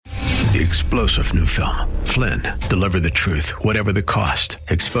The explosive new film, Flynn, deliver the truth, whatever the cost,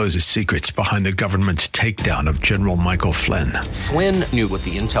 exposes secrets behind the government's takedown of General Michael Flynn. Flynn knew what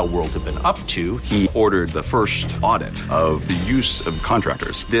the intel world had been up to. He ordered the first audit of the use of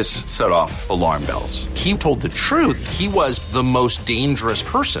contractors. This set off alarm bells. He told the truth. He was the most dangerous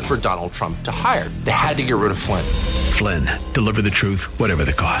person for Donald Trump to hire. They had to get rid of Flynn. Flynn, deliver the truth, whatever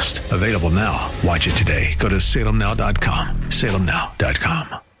the cost. Available now. Watch it today. Go to salemnow.com.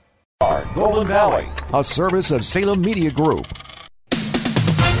 salemnow.com. Golden Valley, a service of Salem Media Group.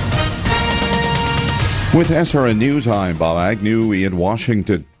 With SRN News, I'm Bob Agnew in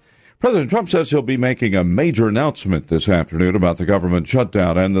Washington. President Trump says he'll be making a major announcement this afternoon about the government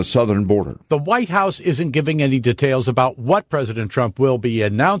shutdown and the southern border. The White House isn't giving any details about what President Trump will be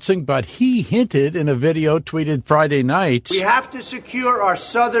announcing, but he hinted in a video tweeted Friday night. We have to secure our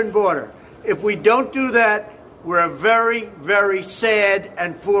southern border. If we don't do that, we're a very, very sad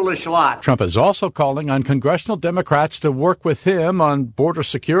and foolish lot. Trump is also calling on congressional Democrats to work with him on border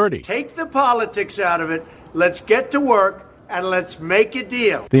security. Take the politics out of it. Let's get to work and let's make a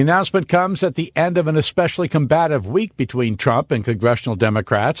deal. The announcement comes at the end of an especially combative week between Trump and congressional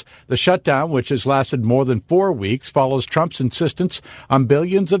Democrats. The shutdown, which has lasted more than 4 weeks, follows Trump's insistence on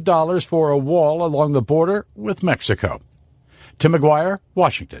billions of dollars for a wall along the border with Mexico. Tim McGuire,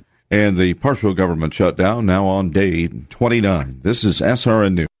 Washington. And the partial government shutdown now on day 29. This is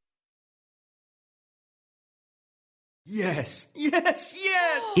SRN News. Yes, yes,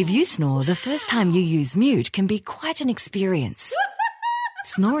 yes! If you snore, the first time you use Mute can be quite an experience.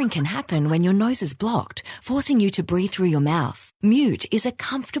 Snoring can happen when your nose is blocked, forcing you to breathe through your mouth. Mute is a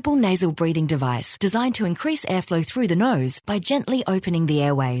comfortable nasal breathing device designed to increase airflow through the nose by gently opening the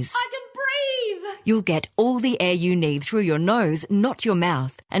airways. I can breathe! You'll get all the air you need through your nose, not your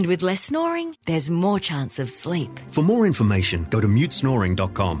mouth. And with less snoring, there's more chance of sleep. For more information, go to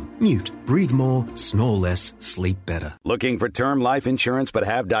mutesnoring.com. Mute. Breathe more, snore less, sleep better. Looking for term life insurance but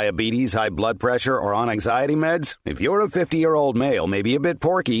have diabetes, high blood pressure, or on anxiety meds? If you're a 50-year-old male, maybe a bit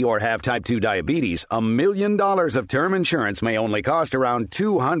porky, or have type 2 diabetes, $1 million of term insurance may only cost around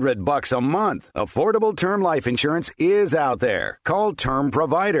 $200 a month. Affordable term life insurance is out there. Call Term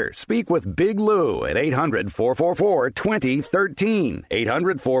Provider. Speak with Big Lou at 800-444-2013.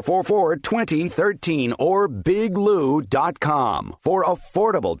 800-444-2013 or biglou.com. For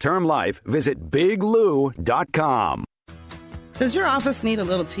affordable term life, visit biglou.com. Does your office need a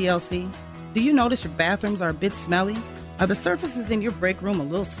little TLC? Do you notice your bathrooms are a bit smelly? Are the surfaces in your break room a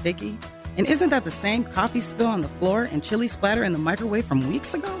little sticky? And isn't that the same coffee spill on the floor and chili splatter in the microwave from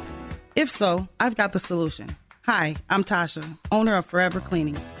weeks ago? If so, I've got the solution. Hi, I'm Tasha, owner of Forever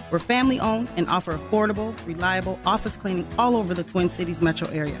Cleaning. We're family-owned and offer affordable, reliable office cleaning all over the Twin Cities metro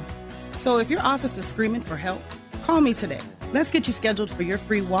area. So if your office is screaming for help, call me today. Let's get you scheduled for your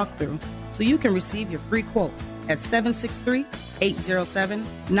free walkthrough so you can receive your free quote at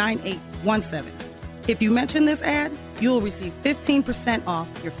 763-807-9817. If you mention this ad, you'll receive 15% off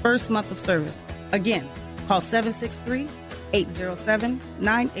your first month of service. Again, call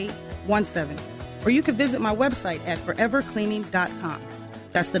 763-807-9817. Or you can visit my website at forevercleaning.com.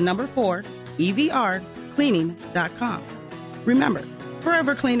 That's the number 4, EVR, cleaning.com. Remember,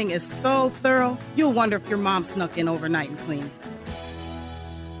 Forever Cleaning is so thorough, you'll wonder if your mom snuck in overnight and cleaned.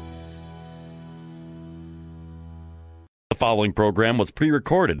 The following program was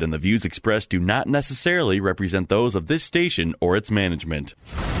pre-recorded, and the views expressed do not necessarily represent those of this station or its management.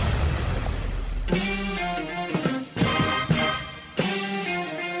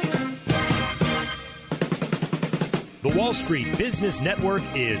 The Wall Street Business Network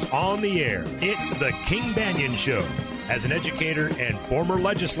is on the air. It's the King Banaian Show. As an educator and former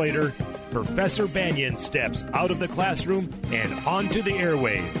legislator, Professor Banaian steps out of the classroom and onto the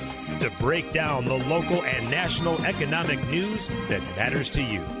airwaves to break down the local and national economic news that matters to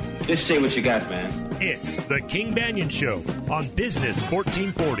you. Just say what you got, man. It's the King Banaian Show on Business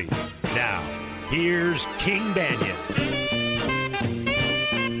 1440. Now, here's King Banaian.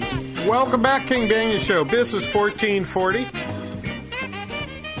 Welcome back, King Banaian Show, Business 1440.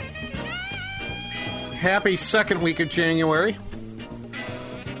 Happy second week of January.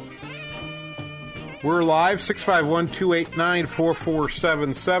 We're live,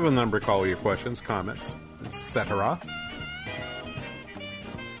 651-289-4477. Number to call your questions, comments, etc.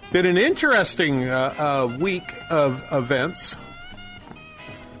 Been an interesting week of events,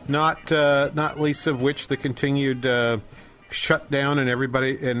 not least of which the continued shutdown and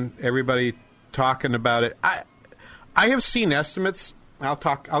everybody talking about it. I have seen estimates.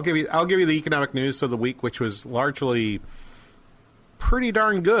 I'll give you the economic news of the week, which was largely pretty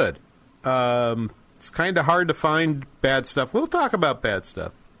darn good. It's kind of hard to find bad stuff. We'll talk about bad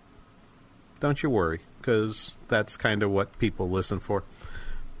stuff. Don't you worry, because that's kind of what people listen for.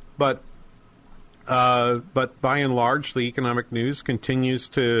 But by and large, the economic news continues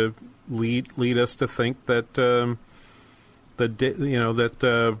to lead us to think that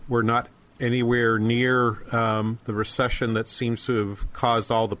we're not anywhere near the recession that seems to have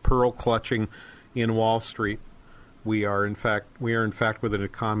caused all the pearl clutching in Wall Street. We are in fact with an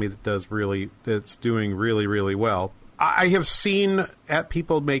economy that's doing really, really well. I have seen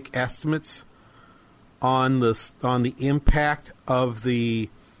people make estimates on the impact of the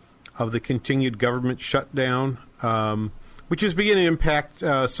continued government shutdown, which is beginning to impact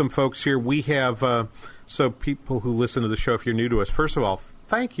some folks here. We have so people who listen to the show, if you're new to us, first of all,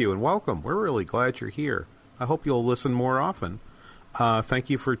 thank you and welcome. We're really glad you're here. I hope you'll listen more often. Thank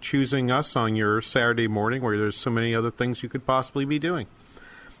you for choosing us on your Saturday morning where there's so many other things you could possibly be doing.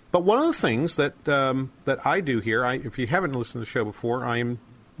 But one of the things that I do here, if you haven't listened to the show before, I am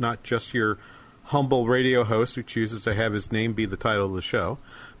not just your humble radio host who chooses to have his name be the title of the show,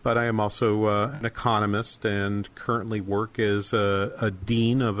 but I am also an economist and currently work as a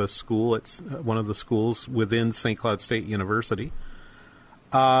dean of a school. It's one of the schools within St. Cloud State University.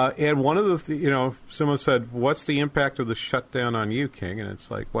 And one of the, someone said, what's the impact of the shutdown on you, King? And it's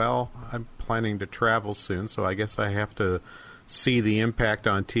like, well, I'm planning to travel soon, so I guess I have to see the impact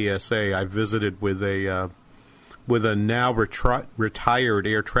on TSA. I visited with a now retired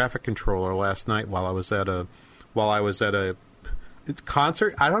air traffic controller last night while I was at a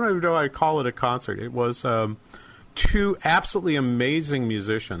concert. I don't even know I'd call it a concert. It was two absolutely amazing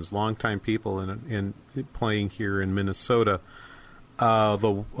musicians, longtime people in playing here in Minnesota.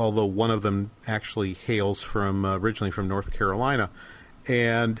 Although one of them actually hails originally from North Carolina,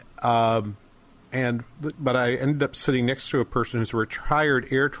 but I ended up sitting next to a person who's a retired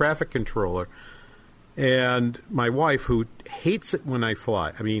air traffic controller, and my wife, who hates it when I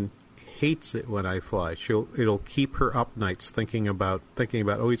fly. I mean, hates it when I fly. It'll keep her up nights thinking about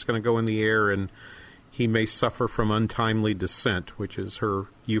oh, he's going to go in the air and he may suffer from untimely descent, which is her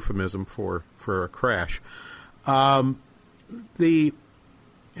euphemism for a crash. And he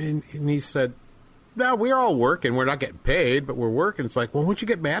said, no, we're all working. We're not getting paid, but we're working. It's like, well, won't you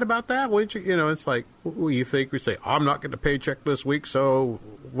get mad about that? Wouldn't you? It's like, what do you think? We say, I'm not getting a paycheck this week, so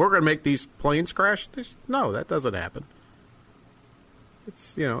we're going to make these planes crash. No, that doesn't happen.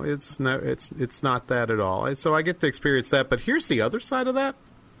 It's not that at all. And so I get to experience that. But here's the other side of that.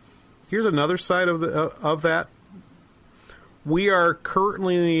 Here's another side of that. We are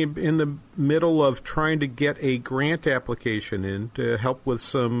currently in the middle of trying to get a grant application in to help with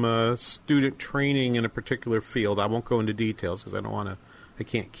some student training in a particular field. I won't go into details because I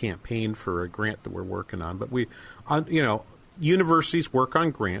can't campaign for a grant that we're working on. But universities work on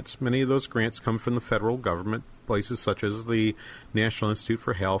grants. Many of those grants come from the federal government, places such as the National Institute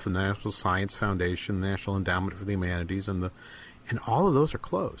for Health, the National Science Foundation, the National Endowment for the Humanities, and all of those are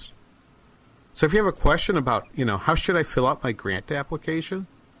closed. So if you have a question about, how should I fill out my grant application,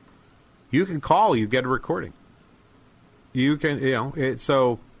 you can call, you get a recording. You can,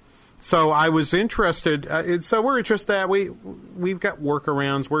 so I was interested, so we're interested that we've got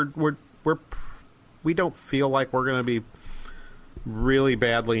workarounds. We don't feel like we're going to be really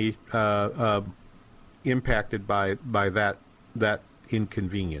badly impacted by that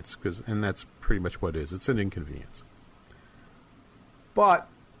inconvenience, and that's pretty much what it is. It's an inconvenience. But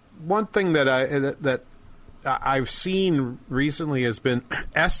one thing that I've seen recently has been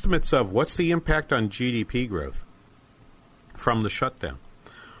estimates of what's the impact on GDP growth from the shutdown.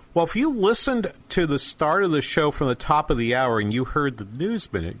 Well, if you listened to the start of the show from the top of the hour and you heard the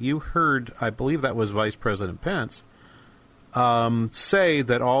News Minute, you heard, I believe that was Vice President Pence, say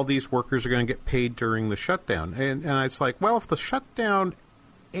that all these workers are going to get paid during the shutdown. And it's like, well, if the shutdown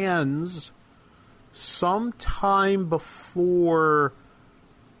ends sometime before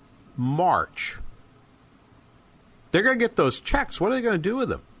March, they're going to get those checks. What are they going to do with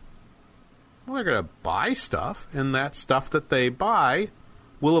them? Well, they're going to buy stuff, and that stuff that they buy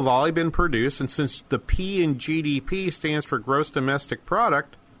will have already been produced. And since the P in GDP stands for gross domestic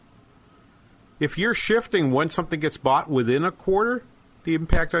product, if you're shifting when something gets bought within a quarter, the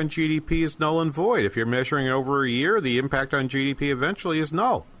impact on GDP is null and void. If you're measuring it over a year, the impact on GDP eventually is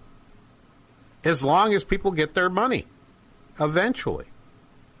null. As long as people get their money, eventually.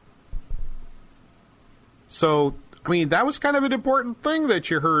 So, I mean, that was kind of an important thing that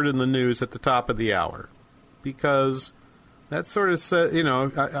you heard in the news at the top of the hour, because that sort of said,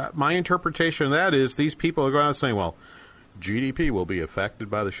 my interpretation of that is these people are going out saying, well, GDP will be affected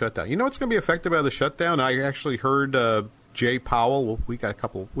by the shutdown. You know what's going to be affected by the shutdown? I actually heard Jay Powell. We got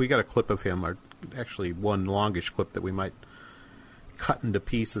a clip of him, or actually one longish clip that we might cut into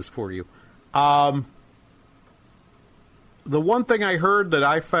pieces for you. The one thing I heard that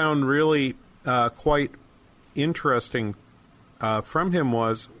I found really quite interesting from him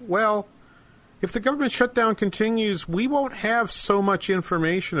was, well, if the government shutdown continues, we won't have so much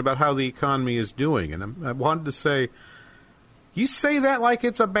information about how the economy is doing. And I wanted to say, you say that like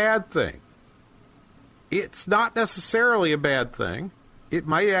it's a bad thing. It's not necessarily a bad thing. It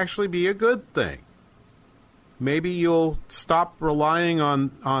might actually be a good thing. Maybe you'll stop relying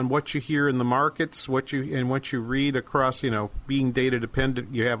on what you hear in the markets, what you read across, being data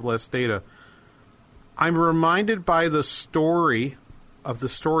dependent, you have less data. I'm reminded by the story, I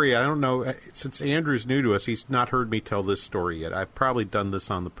don't know, since Andrew's new to us, he's not heard me tell this story yet. I've probably done this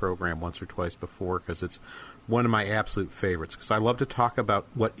on the program once or twice before because it's one of my absolute favorites, because I love to talk about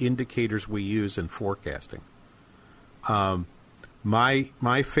what indicators we use in forecasting.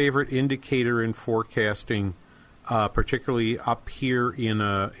 My favorite indicator in forecasting, particularly up here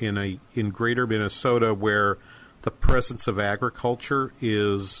in greater Minnesota, where the presence of agriculture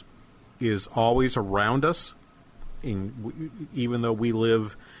is always around us, even though we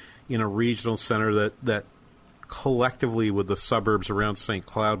live in a regional center that collectively with the suburbs around St.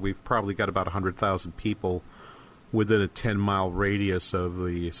 Cloud, we've probably got about 100,000 people within a 10-mile radius of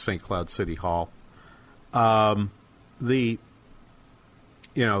the St. Cloud City Hall. Ag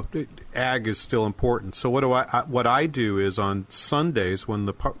is still important. So what I do is on Sundays when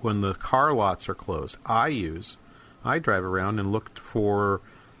the car lots are closed, I drive around and look for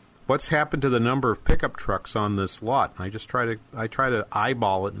what's happened to the number of pickup trucks on this lot. And I try to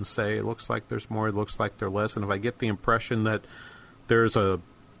eyeball it and say, it looks like there's more, it looks like there's less. And if I get the impression that there's a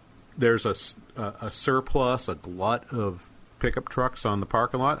surplus, a glut of pickup trucks on the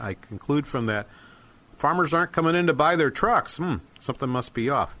parking lot, I conclude from that farmers aren't coming in to buy their trucks. Something must be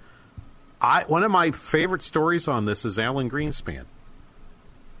off. One of my favorite stories on this is Alan Greenspan.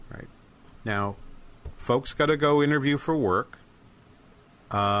 Right now, folks got to go interview for work.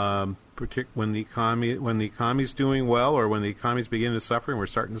 When the economy's doing well, or when the economy's beginning to suffer, and we're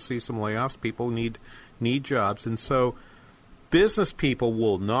starting to see some layoffs, people need jobs, and so business people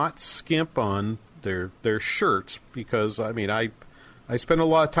will not skimp on their shirts, because I spend a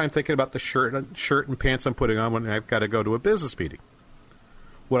lot of time thinking about the shirt and pants I'm putting on when I've got to go to a business meeting.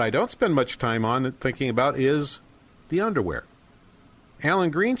 What I don't spend much time on thinking about is the underwear.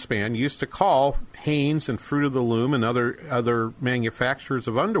 Alan Greenspan used to call Hanes and Fruit of the Loom and other manufacturers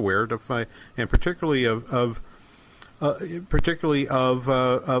of underwear and particularly of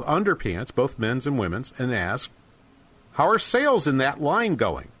underpants, both men's and women's, and ask, how are sales in that line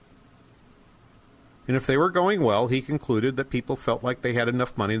going? And if they were going well, he concluded that people felt like they had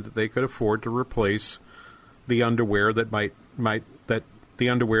enough money that they could afford to replace the underwear the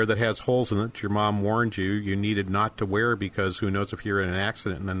underwear that has holes in it that your mom warned you needed not to wear, because who knows if you're in an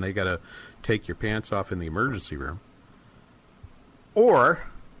accident and then they got to take your pants off in the emergency room. Or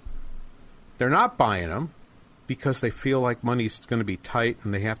they're not buying them because they feel like money's going to be tight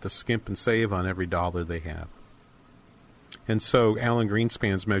and they have to skimp and save on every dollar they have. And so Alan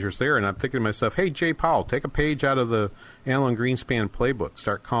Greenspan's measures there, and I'm thinking to myself, hey, Jay Powell, take a page out of the Alan Greenspan playbook.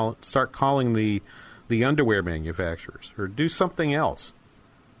 Start calling the underwear manufacturers, or do something else.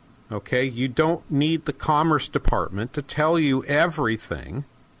 Okay, you don't need the Commerce Department to tell you everything,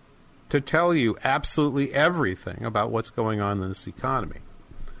 absolutely everything about what's going on in this economy.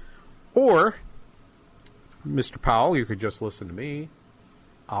 Or, Mr. Powell, you could just listen to me.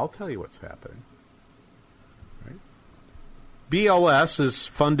 I'll tell you what's happening. Right? BLS is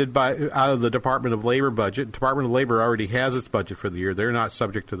funded out of the Department of Labor budget. The Department of Labor already has its budget for the year. They're not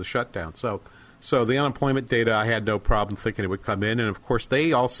subject to the shutdown. So the unemployment data, I had no problem thinking it would come in. And, of course,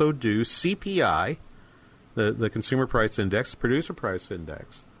 they also do CPI, the Consumer Price Index, Producer Price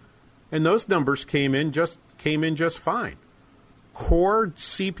Index. And those numbers came in just fine. Core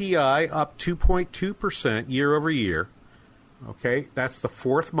CPI up 2.2% year over year. Okay, that's the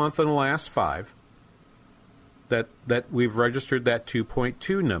fourth month in the last 5 that we've registered that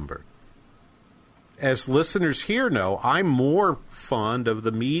 2.2 number. As listeners here know, I'm more fond of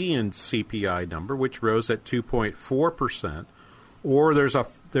the median CPI number, which rose at 2.4%, or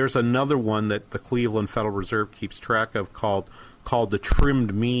there's another one that the Cleveland Federal Reserve keeps track of called the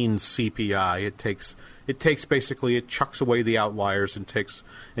trimmed mean CPI. It takes basically, it chucks away the outliers and takes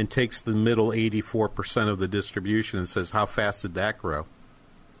the middle 84% of the distribution and says, how fast did that grow?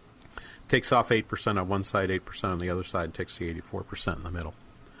 Takes off 8% on one side, 8% on the other side, and takes the 84% in the middle.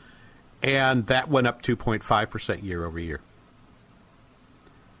 And that went up 2.5% year over year.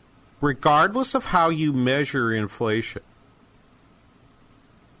 Regardless of how you measure inflation,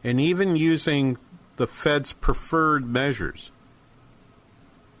 and even using the Fed's preferred measures,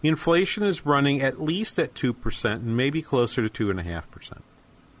 Inflation is running at least at 2% and maybe closer to 2.5%.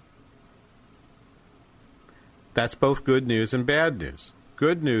 That's both good news and bad news.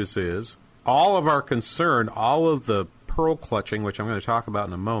 Good news is all of our concern, all of the pearl clutching, which I'm going to talk about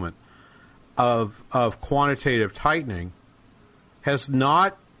in a moment, of quantitative tightening has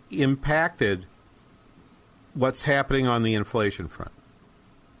not impacted what's happening on the inflation front.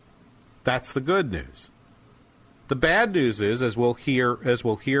 That's the good news. The bad news is, as we'll hear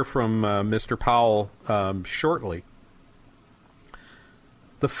from Mr. Powell shortly,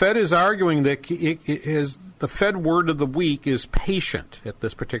 the Fed is arguing that the Fed word of the week is patient at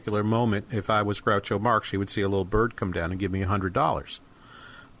this particular moment. If I was Groucho Marx, she would see a little bird come down and give me $100.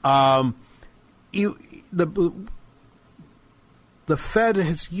 The Fed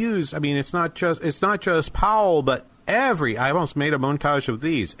has used. I mean, it's not just Powell, but I almost made a montage of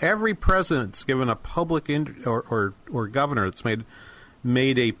these. Every president's given a public or governor that's made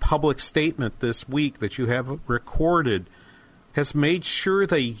a public statement this week that you have recorded has made sure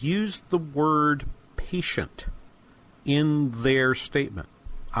they used the word patient in their statement.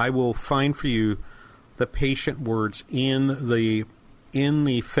 I will find for you the patient words in the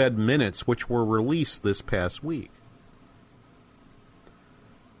Fed minutes, which were released this past week.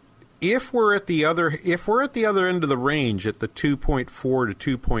 If we're at the other end of the range at the 2.4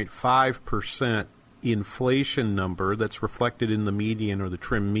 to 2.5% inflation number that's reflected in the median or the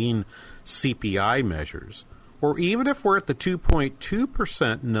trim mean CPI measures, or even if we're at the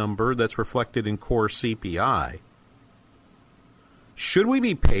 2.2% number that's reflected in core CPI, should we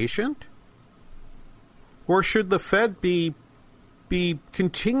be patient? Or should the Fed be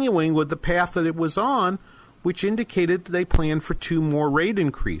continuing with the path that it was on, which indicated that they plan for 2 more rate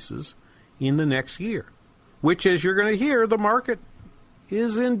increases in the next year, which, as you're going to hear, the market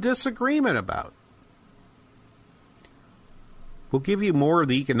is in disagreement about. We'll give you more of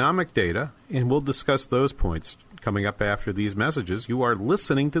the economic data, and we'll discuss those points coming up after these messages. You are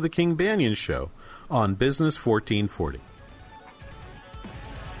listening to The King Banaian Show on Business 1440.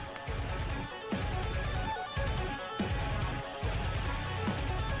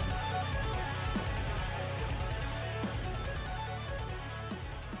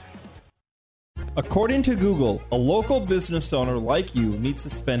 According to Google, a local business owner like you needs to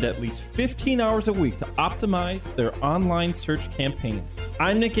spend at least 15 hours a week to optimize their online search campaigns.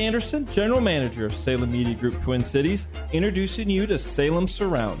 I'm Nick Anderson, General Manager of Salem Media Group Twin Cities, introducing you to Salem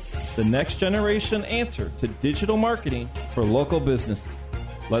Surround, the next generation answer to digital marketing for local businesses.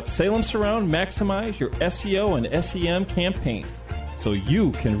 Let Salem Surround maximize your SEO and SEM campaigns so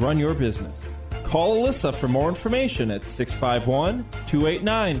you can run your business. Call Alyssa for more information at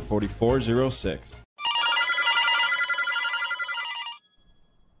 651-289-4406.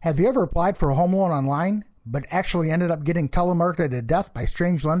 Have you ever applied for a home loan online, but actually ended up getting telemarketed to death by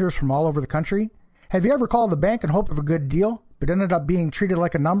strange lenders from all over the country? Have you ever called the bank in hope of a good deal, but ended up being treated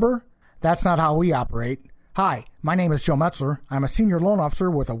like a number? That's not how we operate. Hi, my name is Joe Metzler. I'm a senior loan officer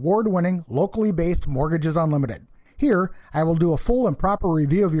with award-winning, locally based Mortgages Unlimited. Here, I will do a full and proper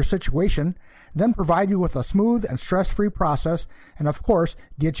review of your situation, then provide you with a smooth and stress-free process, and of course,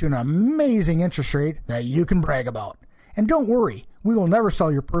 get you an amazing interest rate that you can brag about. And don't worry, we will never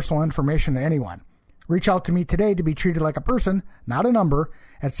sell your personal information to anyone. Reach out to me today to be treated like a person, not a number,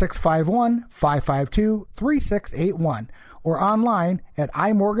 at 651-552-3681 or online at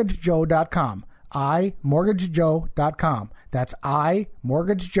imortgagejoe.com. imortgagejoe.com. That's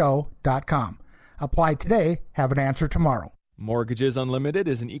imortgagejoe.com. Apply today, have an answer tomorrow. Mortgages Unlimited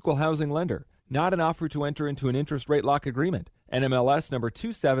is an equal housing lender, not an offer to enter into an interest rate lock agreement. NMLS number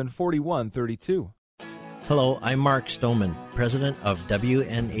 274132. Hello, I'm Mark Stoneman, president of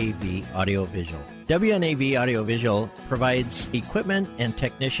WNAV Audiovisual. WNAV Audiovisual provides equipment and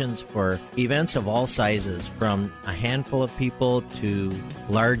technicians for events of all sizes, from a handful of people to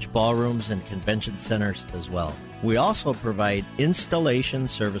large ballrooms and convention centers as well. We also provide installation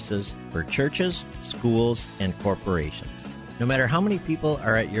services for churches, schools, and corporations. No matter how many people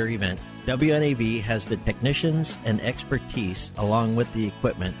are at your event, WNAV has the technicians and expertise along with the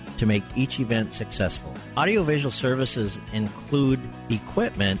equipment to make each event successful. Audiovisual services include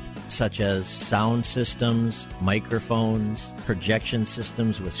equipment such as sound systems, microphones, projection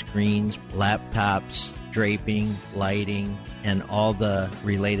systems with screens, laptops, draping, lighting, and all the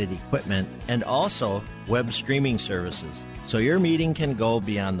related equipment, and also web streaming services, so your meeting can go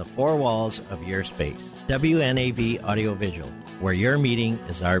beyond the four walls of your space. WNAV Audiovisual, where your meeting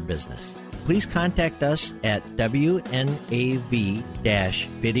is our business. Please contact us at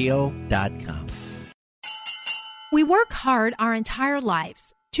wnav-video.com. We work hard our entire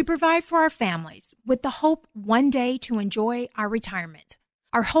lives to provide for our families with the hope one day to enjoy our retirement.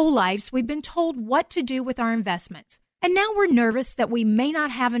 Our whole lives, we've been told what to do with our investments. And now we're nervous that we may not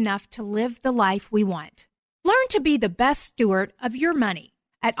have enough to live the life we want. Learn to be the best steward of your money.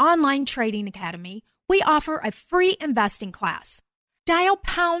 At Online Trading Academy, we offer a free investing class. Dial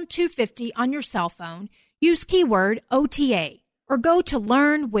pound 250 on your cell phone, use keyword OTA, or go to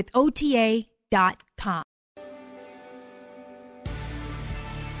learnwithota.com.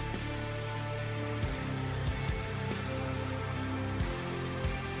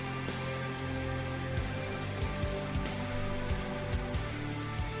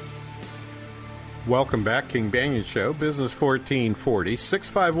 Welcome back, King Banyan Show, Business 1440,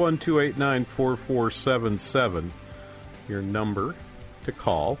 651-289-4477, your number to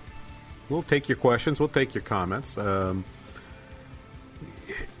call. We'll take your questions, we'll take your comments.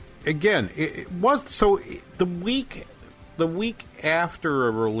 Again, it was so the week after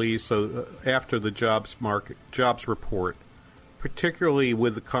a release, after the jobs report, particularly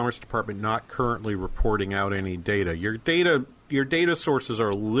with the Commerce Department not currently reporting out any data, your data sources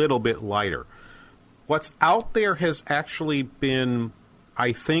are a little bit lighter. What's out there has actually been,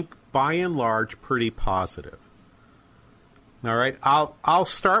 I think, by and large, pretty positive. All right, I'll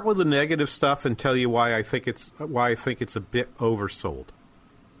start with the negative stuff and tell you why I think it's a bit oversold.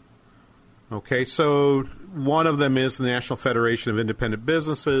 Okay, so one of them is the National Federation of Independent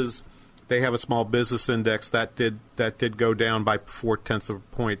Businesses. They have a small business index that did go down by 0.4 of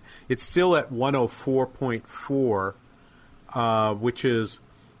a point. It's still at 104.4, which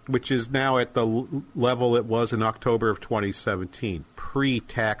is now at the level it was in October of 2017,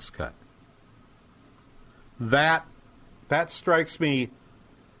 pre-tax cut. That strikes me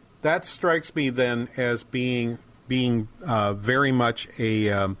then as being very much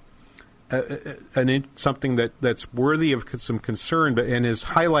something that's worthy of some concern, and has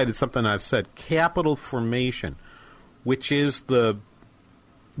highlighted something I've said: capital formation, which is the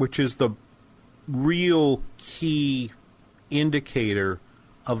real key indicator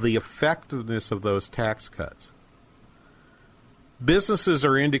of the effectiveness of those tax cuts. Businesses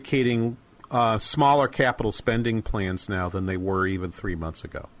are indicating smaller capital spending plans now than they were even 3 months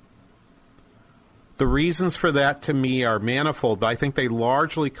ago. The reasons for that, to me, are manifold, but I think they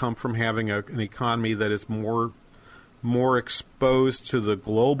largely come from having an economy that is more exposed to the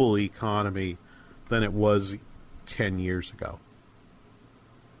global economy than it was 10 years ago.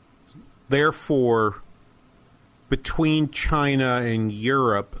 Therefore, between China and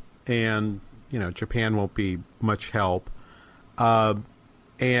Europe, and Japan won't be much help,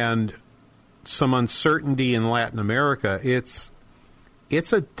 and some uncertainty in Latin America, it's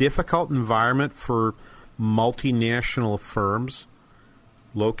a difficult environment for multinational firms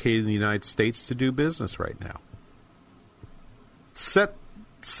located in the United States to do business right now.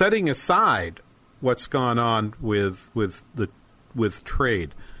 Setting aside what's gone on with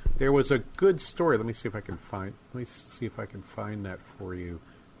trade, there was a good story. Let me see if I can find that for you.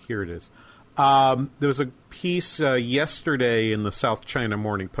 Here it is. There was a piece yesterday in the South China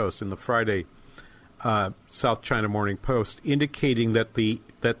Morning Post, in the Friday South China Morning Post, indicating that the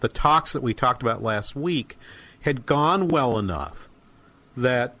talks that we talked about last week had gone well enough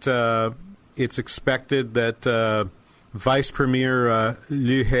that it's expected that Vice Premier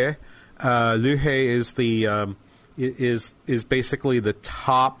Liu He is basically their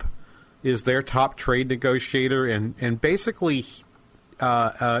top trade negotiator, and basically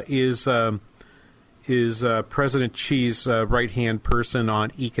is President Xi's right-hand person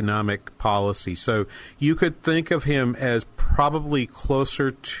on economic policy. So you could think of him as probably closer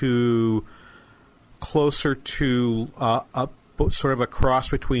to sort of a cross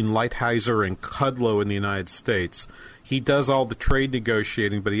between Lighthizer and Kudlow in the United States. He does all the trade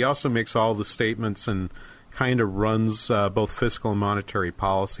negotiating, but he also makes all the statements and kind of runs both fiscal and monetary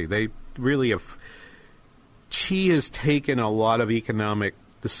policy. They really have. Xi has taken a lot of economic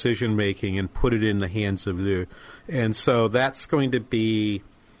decision making and put it in the hands of Liu, and so that's going to be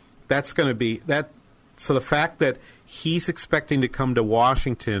that. So the fact that he's expecting to come to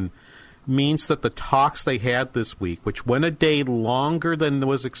Washington means that the talks they had this week, which went a day longer than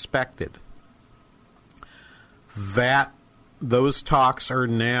was expected, that those talks are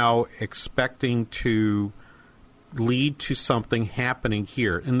now expecting to lead to something happening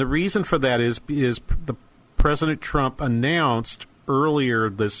here. And the reason for that is the President Trump announced earlier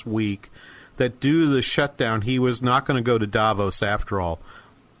this week that due to the shutdown, he was not going to go to Davos after all.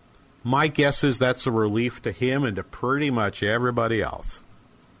 My guess is that's a relief to him and to pretty much everybody else.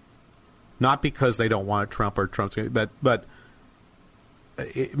 Not because they don't want Trump or Trump's, but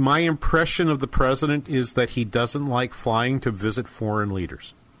my impression of the president is that he doesn't like flying to visit foreign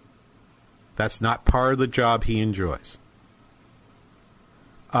leaders. That's not part of the job he enjoys.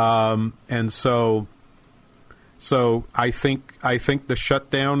 And so I think the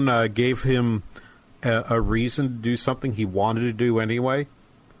shutdown gave him a reason to do something he wanted to do anyway.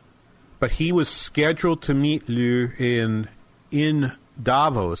 But he was scheduled to meet Liu in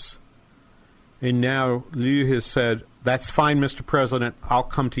Davos, and now Liu has said, "That's fine, Mr. President. I'll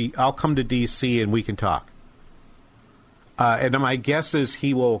come to D.C. and we can talk." And my guess is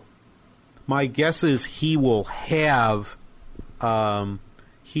he will have a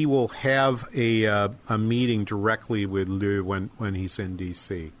meeting directly with Liu when he's in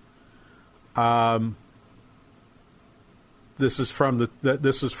D.C. This is from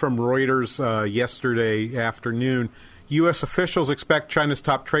Reuters yesterday afternoon. U.S. officials expect China's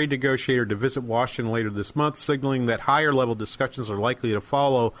top trade negotiator to visit Washington later this month, signaling that higher-level discussions are likely to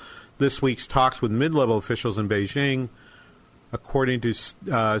follow this week's talks with mid-level officials in Beijing. According to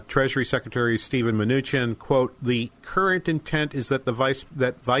Treasury Secretary Steven Mnuchin, quote, "The current intent is that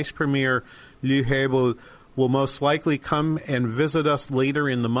Vice Premier Liu He will most likely come and visit us later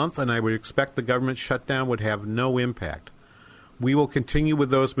in the month, and I would expect the government shutdown would have no impact. We will continue with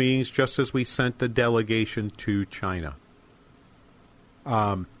those meetings just as we sent a delegation to China."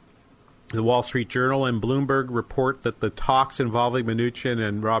 The Wall Street Journal and Bloomberg report that the talks involving Mnuchin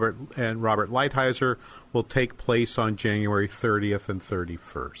and Robert Lighthizer will take place on January 30th and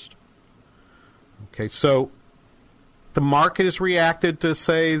 31st. Okay, so the market has reacted to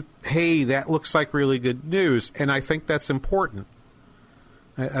say, hey, that looks like really good news, and I think that's important.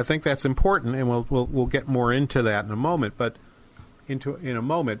 I think that's important, and we'll get more into that in a moment. But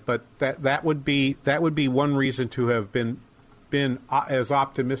that would be one reason to have been as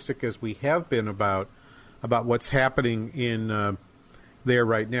optimistic as we have been about what's happening in there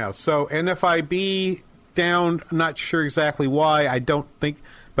right now. So NFIB down. I'm not sure exactly why. I don't think,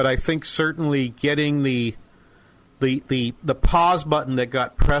 but I think certainly getting the pause button that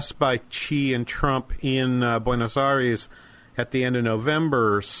got pressed by Xi and Trump in Buenos Aires at the end of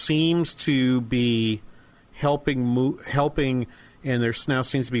November seems to be helping, and there now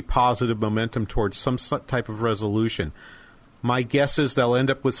seems to be positive momentum towards some type of resolution. My guess is they'll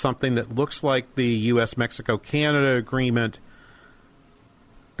end up with something that looks like the U.S.-Mexico-Canada agreement.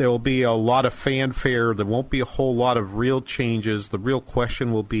 There will be a lot of fanfare. There won't be a whole lot of real changes. The real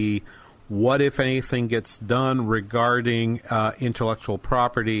question will be, what, if anything, gets done regarding intellectual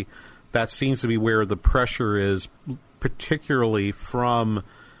property? That seems to be where the pressure is, particularly from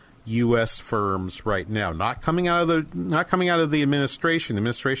U.S. firms right now. Not coming out of the administration. The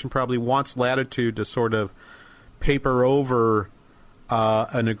administration probably wants latitude to sort of paper over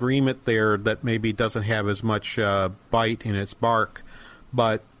an agreement there that maybe doesn't have as much bite in its bark,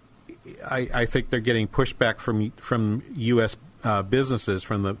 but I think they're getting pushback from U.S. Businesses,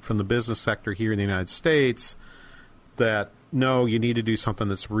 from the business sector here in the United States, that no, you need to do something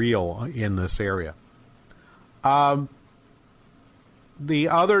that's real in this area. The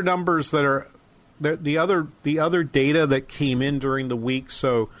other numbers that are the other data that came in during the week,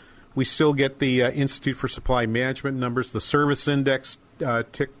 so we still get the Institute for Supply Management numbers. The service index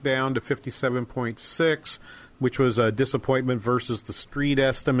ticked down to 57.6, which was a disappointment versus the street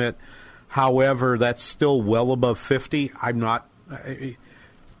estimate. However, that's still well above 50.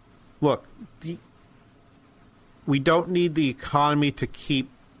 Look, we don't need the economy to keep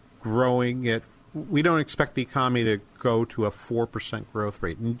growing. We don't expect the economy to go to a 4% growth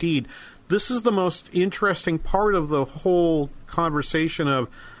rate. Indeed, this is the most interesting part of the whole conversation of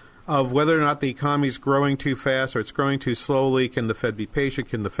whether or not the economy is growing too fast or it's growing too slowly. Can the Fed be patient?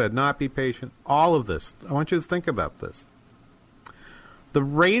 Can the Fed not be patient? All of this. I want you to think about this. The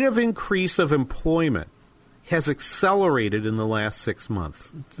rate of increase of employment has accelerated in the last 6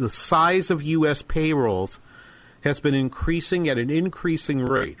 months. The size of U.S. payrolls has been increasing at an increasing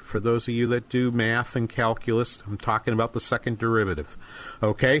rate. For those of you that do math and calculus, I'm talking about the second derivative.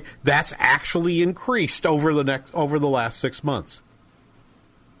 Okay? That's actually increased over the last 6 months.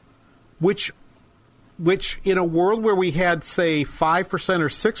 Which in a world where we had, say, 5% or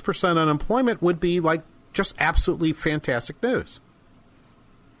 6% unemployment would be like just absolutely fantastic news.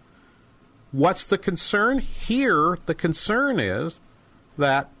 What's the concern? Here, the concern is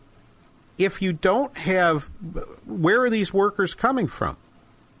that if you don't have, where are these workers coming from?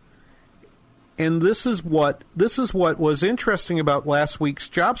 And this is what was interesting about last week's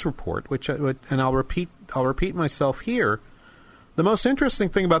jobs report, and I'll repeat myself here. The most interesting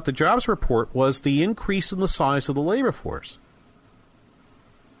thing about the jobs report was the increase in the size of the labor force.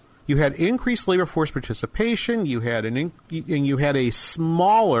 You had increased labor force participation. You had a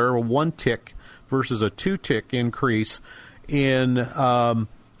smaller 1-tick versus a 2-tick increase in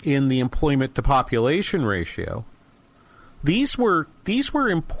the employment to population ratio. These were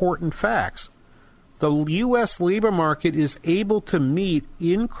important facts. The U.S. labor market is able to meet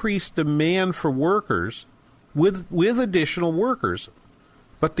increased demand for workers with additional workers.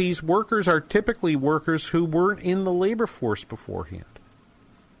 But these workers are typically workers who weren't in the labor force beforehand.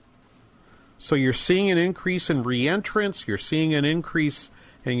 So you're seeing an increase in reentrants, you're seeing an increase,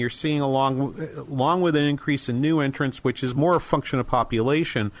 and you're seeing along with an increase in new entrants, which is more a function of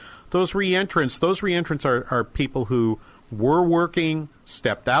population. Those reentrants are people who were working,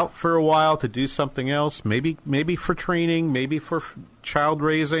 stepped out for a while to do something else, maybe for training, maybe for child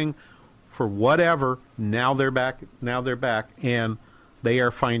raising, for whatever. Now they're back, and they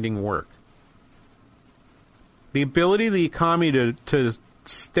are finding work. The ability of the economy to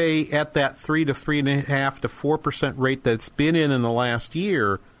stay at that 3 to 3.5 to 4% rate that's been in the last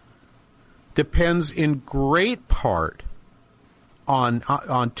year depends in great part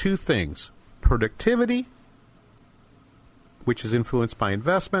on two things: productivity, which is influenced by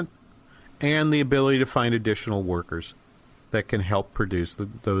investment, and the ability to find additional workers that can help produce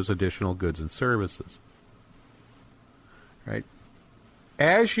those additional goods and services. Right?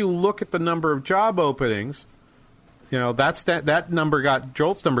 As you look at the number of job openings, that number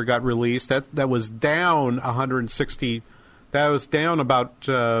Jolt's number got released. That was down 160. That was down about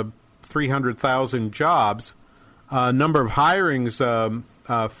 300,000 jobs. Number of hirings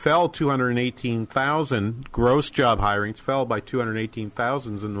fell 218,000. Gross job hirings fell by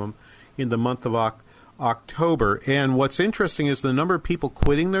 218,000 in the month of October. And what's interesting is the number of people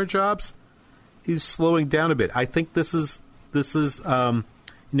quitting their jobs is slowing down a bit. I think this is an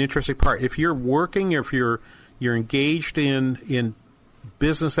interesting part. If you're working, if you're engaged in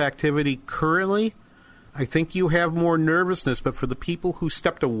business activity currently, I think you have more nervousness. But for the people who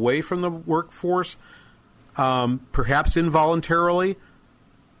stepped away from the workforce, perhaps involuntarily,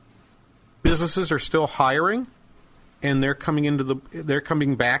 businesses are still hiring, and they're coming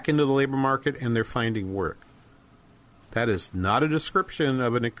back into the labor market, and they're finding work. That is not a description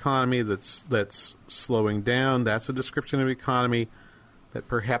of an economy that's slowing down. That's a description of an economy that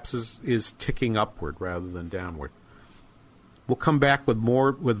perhaps is ticking upward rather than downward. We'll come back with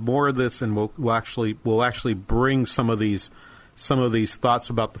more of this, and we'll actually bring some of these thoughts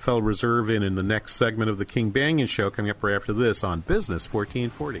about the Federal Reserve in the next segment of the King Banaian Show, coming up right after this on Business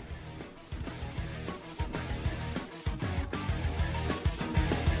 1440.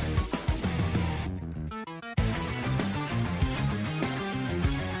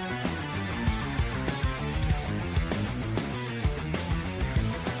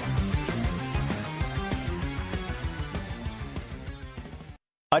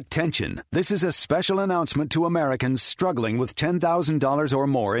 Attention, this is a special announcement to Americans struggling with $10,000 or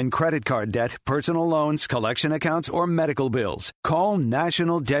more in credit card debt, personal loans, collection accounts, or medical bills. Call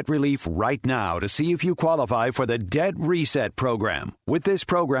National Debt Relief right now to see if you qualify for the Debt Reset program. With this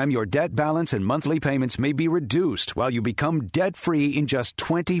program, your debt balance and monthly payments may be reduced while you become debt-free in just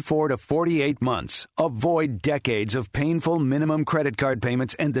 24 to 48 months. Avoid decades of painful minimum credit card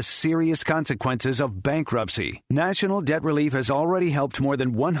payments and the serious consequences of bankruptcy. National Debt Relief has already helped more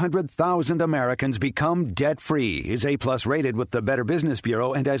than 100,000 Americans become debt-free, is A+ rated with the Better Business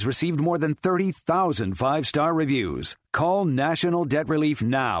Bureau, and has received more than 30,000 five-star reviews. Call National Debt Relief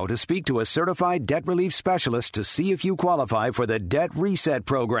now to speak to a certified debt relief specialist to see if you qualify for the Debt Reset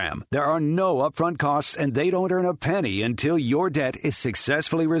program. There are no upfront costs, and they don't earn a penny until your debt is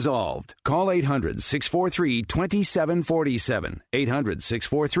successfully resolved. Call 800-643-2747.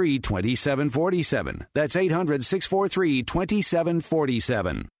 800-643-2747. That's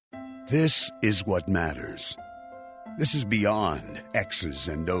 800-643-2747. This is what matters. This is beyond X's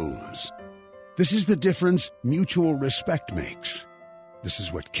and O's. This is the difference mutual respect makes. This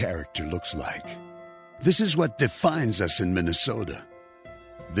is what character looks like. This is what defines us in Minnesota.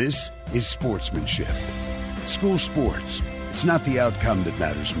 This is sportsmanship. School sports. It's not the outcome that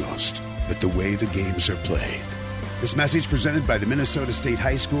matters most, but the way the games are played. This message presented by the Minnesota State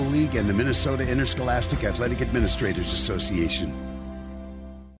High School League and the Minnesota Interscholastic Athletic Administrators Association.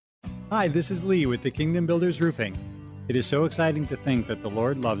 Hi, this is Lee with the Kingdom Builders Roofing. It is so exciting to think that the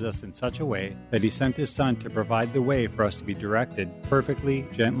Lord loves us in such a way that He sent His Son to provide the way for us to be directed perfectly,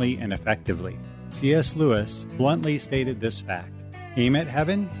 gently, and effectively. C.S. Lewis bluntly stated this fact: aim at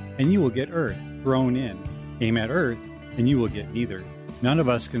heaven, and you will get earth thrown in. Aim at earth, and you will get neither. None of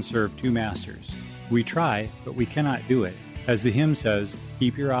us can serve two masters. We try, but we cannot do it. As the hymn says,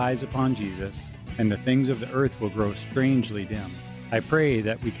 keep your eyes upon Jesus, and the things of the earth will grow strangely dim. I pray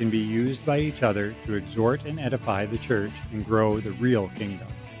that we can be used by each other to exhort and edify the church and grow the real kingdom.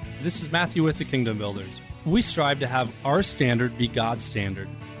 This is Matthew with the Kingdom Builders. We strive to have our standard be God's standard.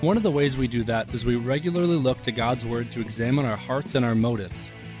 One of the ways we do that is we regularly look to God's Word to examine our hearts and our motives,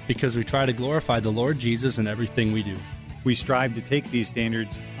 because we try to glorify the Lord Jesus in everything we do. We strive to take these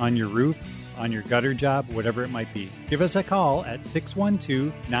standards on your roof, on your gutter job, whatever it might be. Give us a call at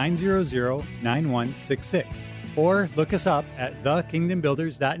 612-900-9166 or look us up at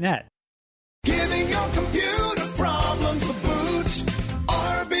thekingdombuilders.net. Giving your computer problems the boot.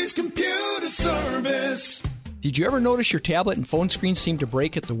 Arby's Computer Service. Did you ever notice your tablet and phone screens seem to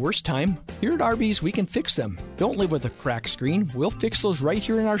break at the worst time? Here at Arby's, we can fix them. Don't live with a cracked screen. We'll fix those right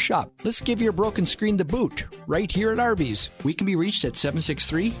here in our shop. Let's give your broken screen the boot, right here at Arby's. We can be reached at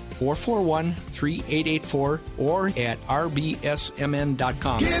 763-441-3884 or at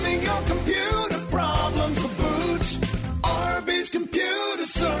rbsmn.com. Giving your computer problems the boot. Arby's Computer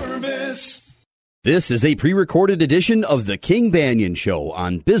Service. This is a pre-recorded edition of The King Banaian Show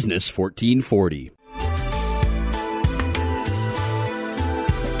on Business 1440.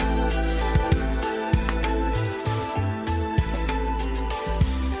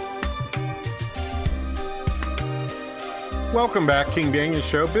 Welcome back, King Banaian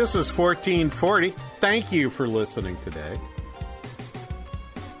Show, Business 1440. Thank you for listening today.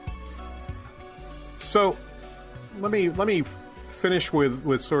 So, let me finish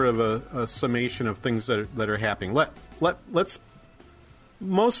with sort of a summation of things that are happening. Let's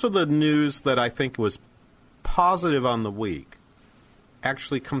most of the news that I think was positive on the week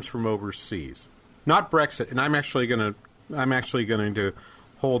actually comes from overseas, not Brexit. And I'm actually going to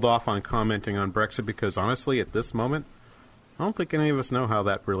hold off on commenting on Brexit because honestly, at this moment, I don't think any of us know how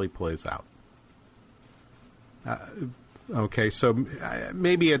that really plays out. Okay, so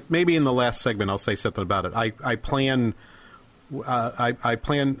maybe in the last segment I'll say something about it. I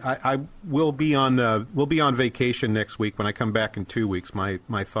will be on vacation next week. When I come back in 2 weeks,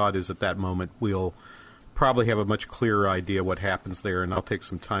 my thought is at that moment we'll probably have a much clearer idea what happens there, and I'll take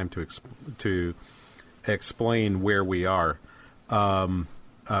some time to explain where we are.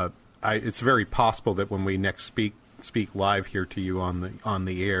 It's very possible that when we next speak live here to you on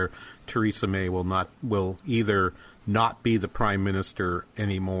the air, Theresa May will either not be the Prime Minister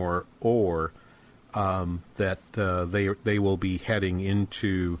anymore, or that they will be heading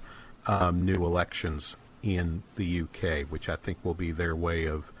into new elections in the UK, which I think will be their way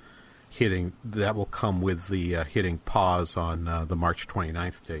of hitting. That will come with the hitting pause on the March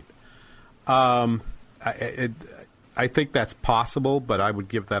 29th date. I think that's possible, but I would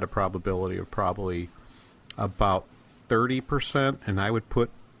give that a probability of probably about 30%, and I would put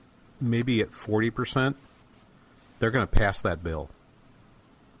maybe at 40%, they're going to pass that bill.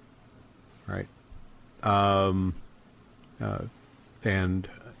 Right? And then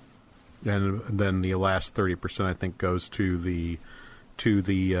the last 30%, I think, goes to the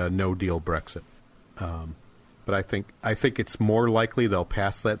no deal Brexit. But I think it's more likely they'll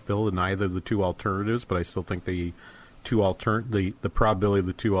pass that bill than either of the two alternatives. But I still think the probability of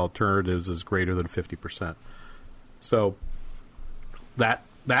the two alternatives is greater than 50%. So that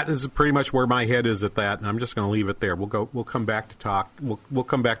is pretty much where my head is at that, and I'm just going to leave it there. We'll come back to talk. We'll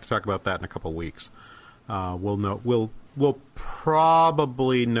come back to talk about that in a couple of weeks. We'll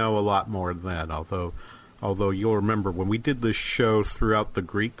probably know a lot more than that. Although you'll remember when we did this show throughout the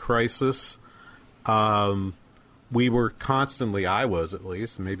Greek crisis, we were constantly, I was at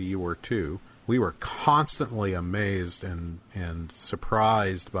least, and maybe you were too, we were constantly amazed and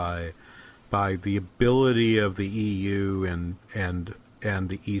surprised by the ability of the EU and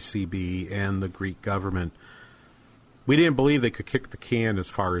the ECB and the Greek government. We didn't believe they could kick the can as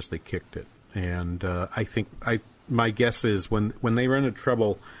far as they kicked it. And I think my guess is when they run into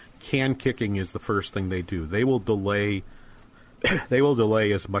trouble, can kicking is the first thing they do. They will delay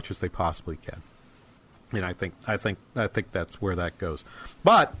as much as they possibly can. And I think that's where that goes.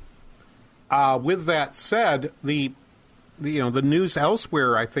 But with that said, the news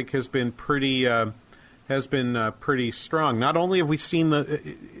elsewhere I think has been pretty strong. Not only have we seen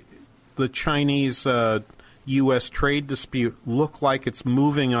the Chinese U.S. trade dispute look like it's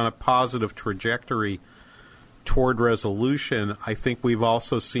moving on a positive trajectory toward resolution, I think we've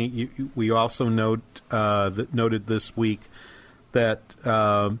also seen. We also noted this week that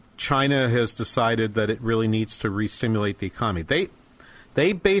China has decided that it really needs to re-stimulate the economy.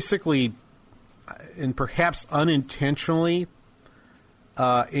 They basically, and perhaps unintentionally,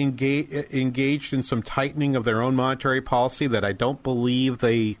 engaged in some tightening of their own monetary policy that I don't believe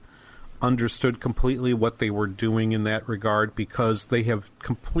they understood completely what they were doing in that regard, because they have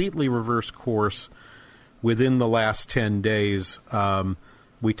completely reversed course within the last 10 days.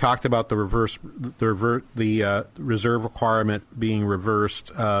 We talked about the reserve requirement being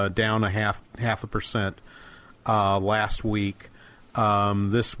reversed down half a percent last week.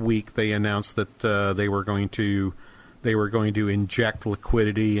 This week they announced that they were going to inject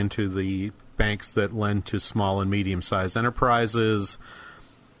liquidity into the banks that lend to small and medium-sized enterprises.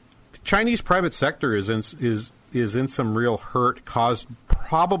 The Chinese private sector is in some real hurt, caused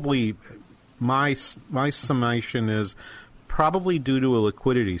probably, my summation is probably due to a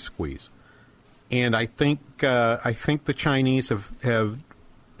liquidity squeeze. And I think the Chinese have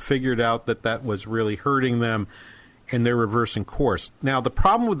figured out that was really hurting them, and they're reversing course. Now, the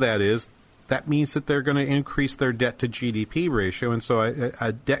problem with that is that means that they're going to increase their debt to GDP ratio, and so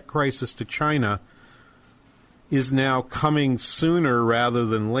a debt crisis to China is now coming sooner rather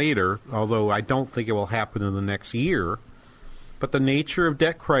than later, although I don't think it will happen in the next year. But the nature of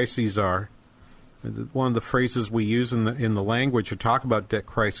debt crises are, one of the phrases we use in the language to talk about debt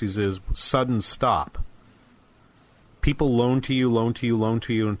crises is sudden stop. People loan to you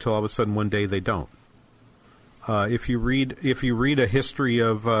until all of a sudden one day they don't. If you read a history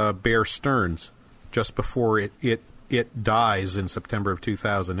of Bear Stearns just before it dies in September of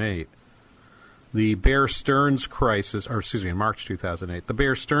 2008, the Bear Stearns crisis, in March 2008, the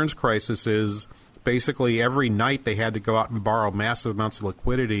Bear Stearns crisis is basically every night they had to go out and borrow massive amounts of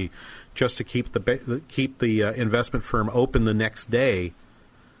liquidity just to keep the investment firm open the next day.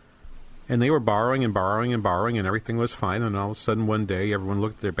 And they were borrowing, and everything was fine. And all of a sudden, one day, everyone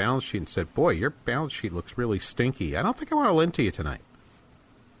looked at their balance sheet and said, "Boy, your balance sheet looks really stinky. I don't think I want to lend to you tonight."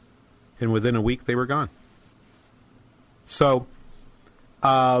 And within a week, they were gone. So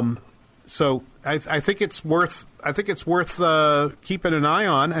I think it's worth keeping an eye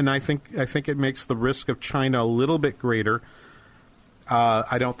on, and I think it makes the risk of China a little bit greater.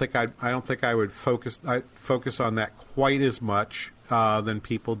 I don't think I would focus on that quite as much than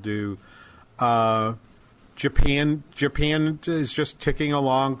people do. Japan is just ticking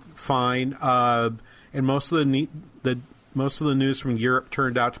along fine, and most of the news from Europe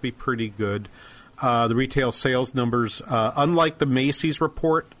turned out to be pretty good. The retail sales numbers, unlike the Macy's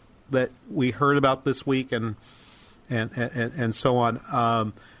report that we heard about this week, and so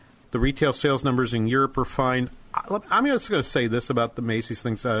on, the retail sales numbers in Europe are fine. I'm just going to say this about the Macy's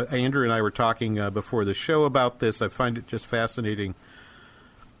things. Andrew and I were talking before the show about this. I find it just fascinating.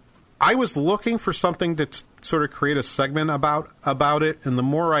 I was looking for something to sort of create a segment about it, and the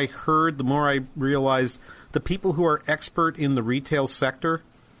more I heard, the more I realized the people who are expert in the retail sector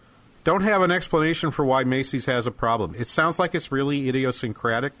don't have an explanation for why Macy's has a problem. It sounds like it's really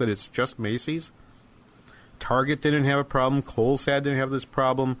idiosyncratic, that it's just Macy's. Target didn't have a problem. Kohl's didn't have this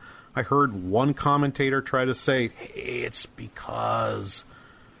problem. I heard one commentator try to say, "Hey, it's because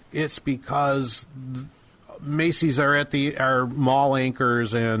Macy's are mall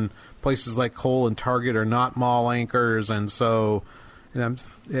anchors, and places like Kohl and Target are not mall anchors, and so the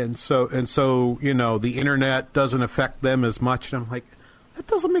internet doesn't affect them as much." And I'm like, that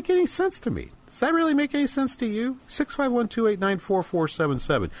doesn't make any sense to me. Does that really make any sense to you?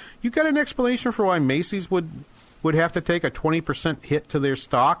 651-289-4477. You got an explanation for why Macy's would have to take a 20% hit to their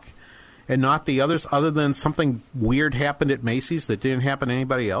stock and not the others, other than something weird happened at Macy's that didn't happen to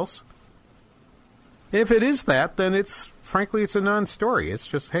anybody else? If it is that, then it's a non-story. It's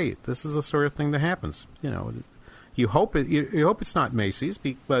just, hey, this is the sort of thing that happens. You hope it's not Macy's,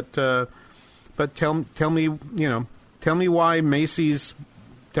 but tell me why Macy's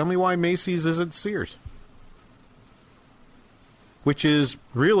isn't Sears, which is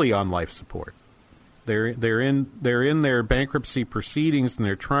really on life support. They're in their bankruptcy proceedings, and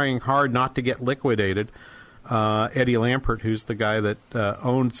they're trying hard not to get liquidated. Eddie Lampert, who's the guy that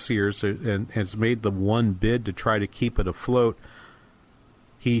owned Sears and has made the one bid to try to keep it afloat,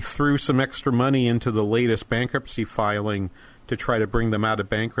 he threw some extra money into the latest bankruptcy filing to try to bring them out of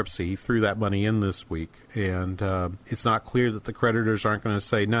bankruptcy. He threw that money in this week, and it's not clear that the creditors aren't going to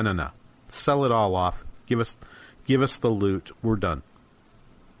say, no, sell it all off, give us the loot, we're done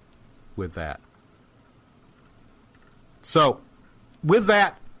with that. So, with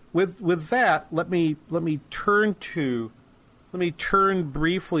that, let me turn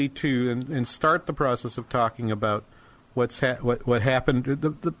briefly to and start the process of talking about what happened.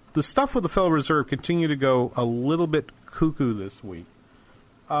 The stuff with the Federal Reserve continued to go a little bit cuckoo this week.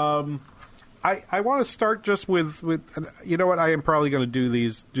 I want to start just with you know what, I am probably going to do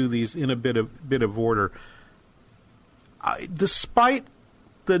these in a bit of order. Despite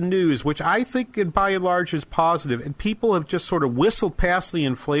the news, which I think by and large is positive, and people have just sort of whistled past the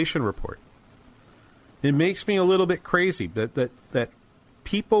inflation report. It makes me a little bit crazy that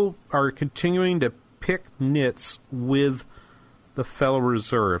people are continuing to pick nits with the Federal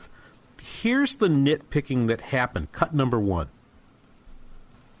Reserve. Here's the nitpicking that happened. Cut number one.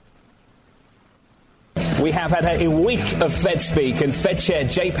 We have had a week of Fed speak and Fed Chair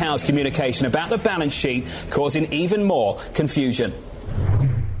Jay Powell's communication about the balance sheet causing even more confusion.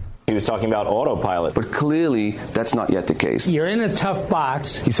 He was talking about autopilot. But clearly, that's not yet the case. You're in a tough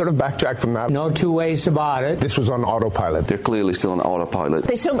box. He sort of backtracked from that. No two ways about it. This was on autopilot. They're clearly still on autopilot.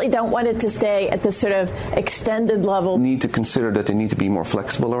 They certainly don't want it to stay at this sort of extended level. Need to consider that they need to be more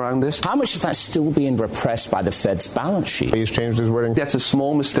flexible around this. How much is that still being repressed by the Fed's balance sheet? He's changed his wording. That's a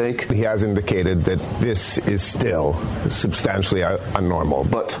small mistake. He has indicated that this is still substantially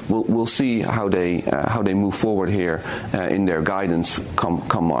unnormal. But we'll see how they move forward here in their guidance come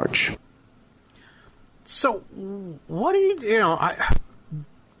March. So, what do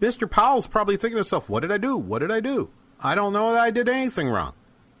Mr. Powell's probably thinking to himself, what did I do? What did I do? I don't know that I did anything wrong.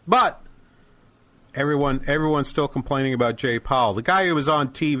 But everyone's still complaining about Jay Powell. The guy who was on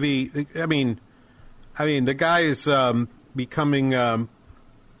TV, I mean, the guy is becoming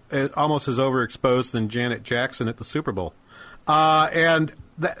almost as overexposed than Janet Jackson at the Super Bowl.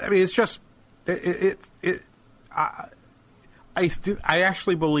 It's just, I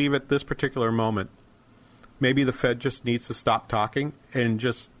actually believe at this particular moment, maybe the Fed just needs to stop talking and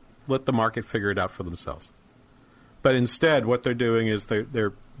just let the market figure it out for themselves. But instead, what they're doing is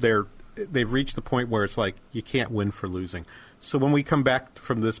they've reached the point where it's like you can't win for losing. So when we come back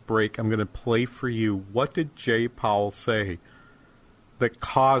from this break, I'm going to play for you what did Jay Powell say that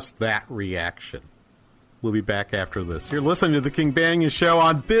caused that reaction. We'll be back after this. You're listening to the King Banaian Show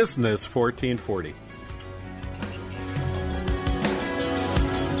on Business 1440.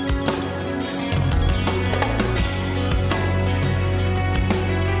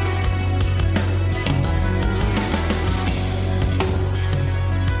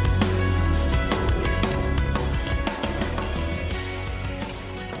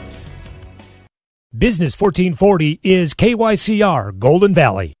 Business 1440 is KYCR Golden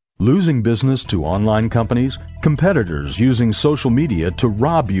Valley. Losing business to online companies, competitors using social media to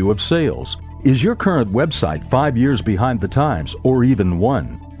rob you of sales. Is your current website 5 years behind the times or even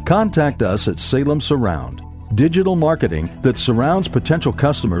one? Contact us at Salem Surround. Digital marketing that surrounds potential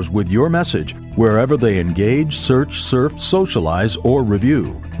customers with your message wherever they engage, search, surf, socialize, or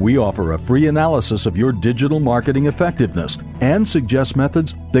review. We offer a free analysis of your digital marketing effectiveness and suggest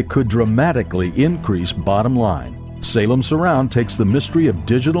methods that could dramatically increase bottom line. Salem Surround takes the mystery of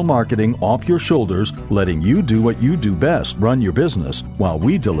digital marketing off your shoulders, letting you do what you do best, run your business, while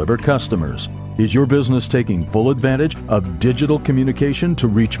we deliver customers. Is your business taking full advantage of digital communication to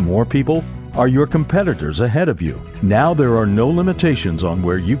reach more people? Are your competitors ahead of you? Now there are no limitations on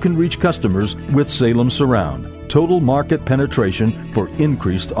where you can reach customers with Salem Surround. Total market penetration for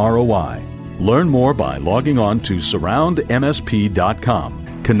increased ROI. Learn more by logging on to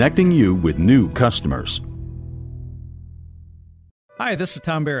surroundmsp.com, connecting you with new customers. Hi, this is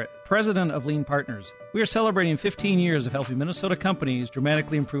Tom Barrett, president of Lean Partners. We are celebrating 15 years of helping Minnesota companies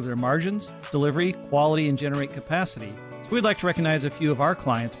dramatically improve their margins, delivery, quality, and generate capacity. So we'd like to recognize a few of our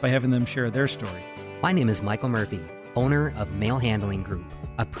clients by having them share their story. My name is Michael Murphy, owner of Mail Handling Group,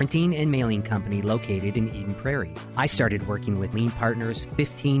 a printing and mailing company located in Eden Prairie. I started working with Lean Partners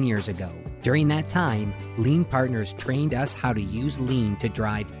 15 years ago. During that time, Lean Partners trained us how to use Lean to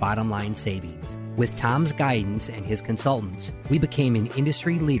drive bottom-line savings. With Tom's guidance and his consultants, we became an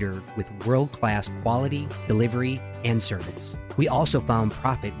industry leader with world-class quality, delivery, and service. We also found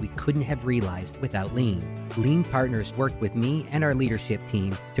profit we couldn't have realized without Lean. Lean Partners worked with me and our leadership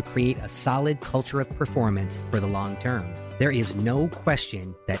team to create a solid culture of performance for the long term. There is no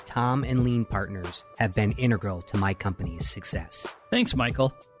question that Tom and Lean Partners have been integral to my company's success. Thanks,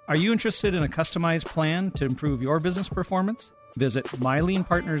 Michael. Are you interested in a customized plan to improve your business performance? Visit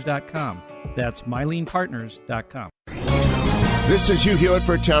myleanpartners.com. That's myleanpartners.com. This is Hugh Hewitt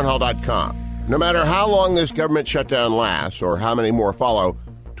for townhall.com. No matter how long this government shutdown lasts or how many more follow,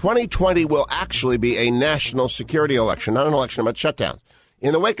 2020 will actually be a national security election, not an election about shutdowns.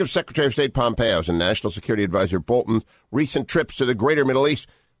 In the wake of Secretary of State Pompeo's and National Security Advisor Bolton's recent trips to the greater Middle East,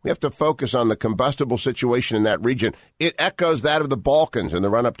 we have to focus on the combustible situation in that region. It echoes that of the Balkans in the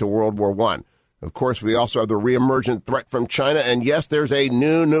run-up to World War I. Of course, we also have the reemergent threat from China, and yes, there's a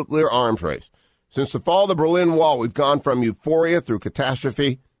new nuclear arms race. Since the fall of the Berlin Wall, we've gone from euphoria through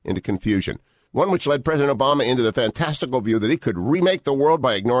catastrophe into confusion, one which led President Obama into the fantastical view that he could remake the world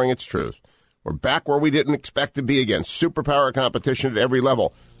by ignoring its truths. We're back where we didn't expect to be again, superpower competition at every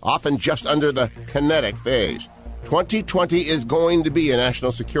level, often just under the kinetic phase. 2020 is going to be a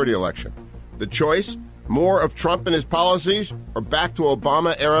national security election. The choice, more of Trump and his policies, or back to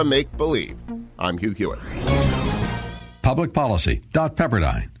Obama-era make-believe. I'm Hugh Hewitt.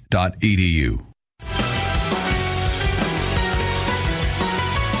 Publicpolicy.pepperdine.edu.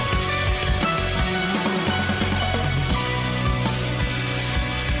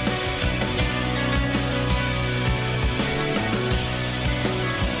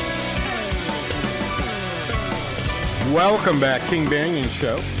 Welcome back, King Banyan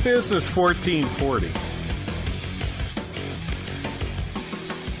Show, Business 1440.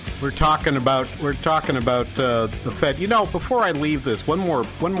 We're talking about the Fed. You know, before I leave this, one more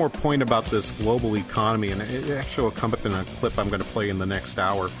point about this global economy, and it actually will come up in a clip I'm going to play in the next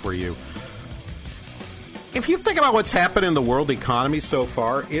hour for you. If you think about what's happened in the world economy so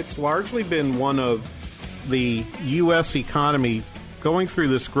far, it's largely been one of the U.S. economy going through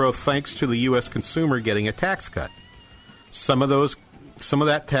this growth thanks to the U.S. consumer getting a tax cut. Some of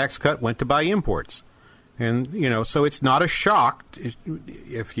that tax cut went to buy imports. And, you know, so it's not a shock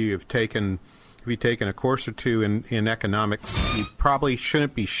if you've taken a course or two in economics. You probably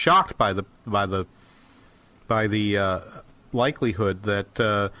shouldn't be shocked by the likelihood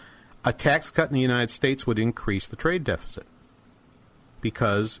that a tax cut in the United States would increase the trade deficit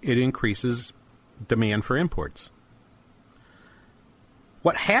because it increases demand for imports.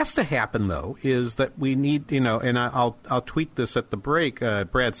 What has to happen, though, is that we need, and I'll tweet this at the break.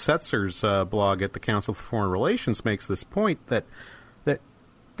 Brad Setzer's blog at the Council for Foreign Relations makes this point that the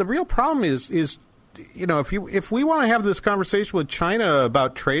real problem is if we want to have this conversation with China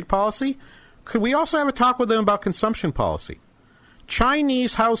about trade policy, could we also have a talk with them about consumption policy?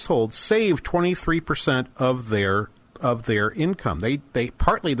 Chinese households save 23% of their income. They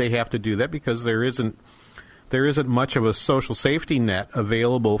partly they have to do that because there isn't much of a social safety net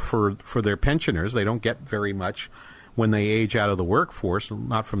available for their pensioners. They don't get very much when they age out of the workforce,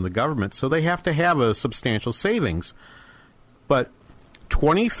 not from the government. So they have to have a substantial savings. But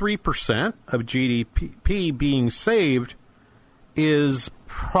 23% of GDP being saved is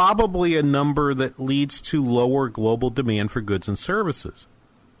probably a number that leads to lower global demand for goods and services.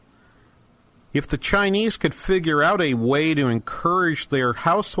 If the Chinese could figure out a way to encourage their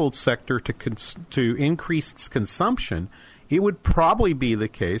household sector to increase its consumption, it would probably be the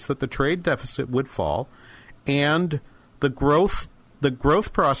case that the trade deficit would fall and the growth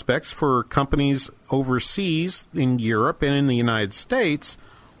prospects for companies overseas in Europe and in the United States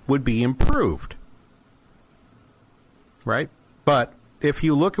would be improved. Right? But if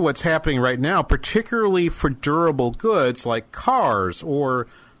you look at what's happening right now, particularly for durable goods like cars, or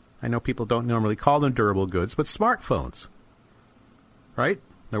I know people don't normally call them durable goods, but smartphones, right?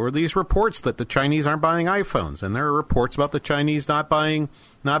 There were these reports that the Chinese aren't buying iPhones, and there are reports about the Chinese not buying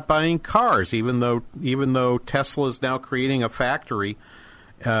cars, even though Tesla is now creating a factory,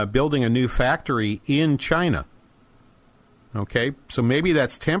 building a new factory in China. Okay, so maybe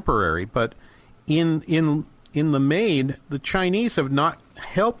that's temporary, but in the main, the Chinese have not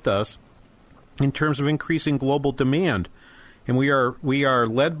helped us in terms of increasing global demand. And we are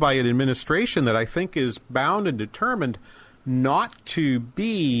led by an administration that I think is bound and determined not to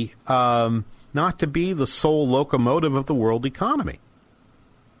be the sole locomotive of the world economy.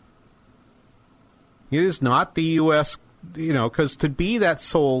 It is not the U.S. Because to be that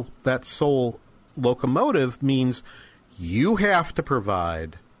sole locomotive means you have to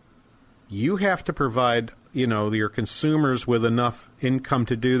provide your consumers with enough income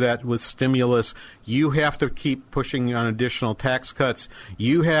to do that with stimulus. You have to keep pushing on additional tax cuts.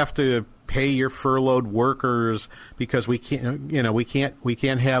 You have to pay your furloughed workers because we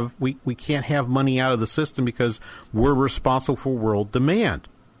can't have money out of the system because we're responsible for world demand.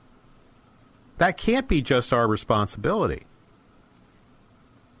 That can't be just our responsibility.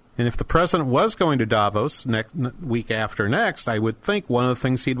 And if the president was going to Davos week after next, I would think one of the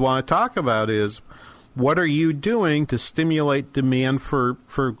things he'd want to talk about is, what are you doing to stimulate demand for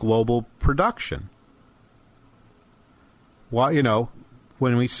global production? Well,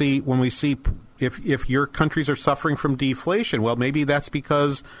 when we see if your countries are suffering from deflation, well, maybe that's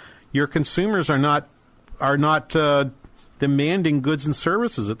because your consumers are not demanding goods and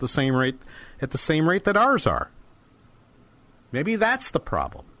services at the same rate that ours are. Maybe that's the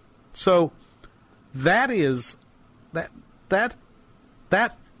problem. So that is that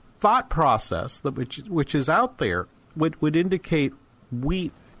thought process which is out there would indicate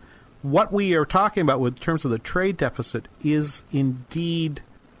what we are talking about in terms of the trade deficit is indeed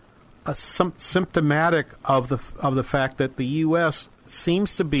symptomatic of the fact that the U.S.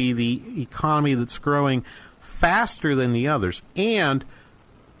 seems to be the economy that's growing faster than the others, and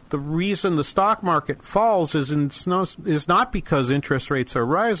the reason the stock market falls is not because interest rates are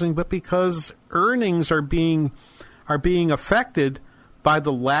rising, but because earnings are being affected by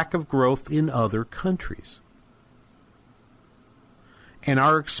the lack of growth in other countries. And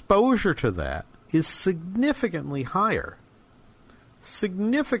our exposure to that is significantly higher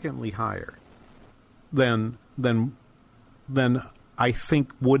than I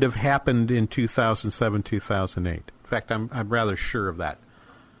think would have happened in 2007, 2008. In fact, I'm rather sure of that.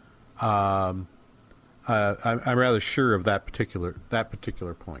 I'm rather sure of that particular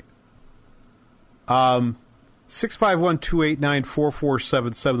point.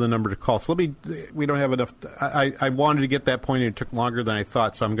 651-289-4477, the number to call. So we don't have enough. I wanted to get that point, and it took longer than I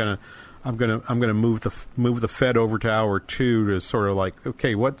thought. So I'm gonna move the Fed over to hour 2 to sort of like,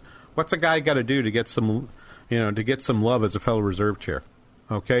 okay, what's a guy got to do to get some, to get some love as a Federal Reserve Chair?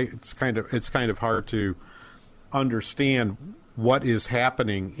 Okay, it's kind of hard to understand what is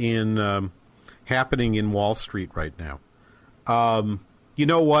happening in Wall Street right now. You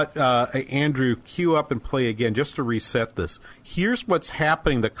know what, Andrew, cue up and play again just to reset this. Here's what's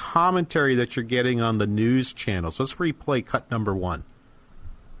happening, the commentary that you're getting on the news channels. Let's replay cut number 1.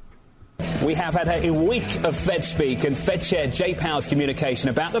 We have had a week of Fed speak and Fed Chair Jay Powell's communication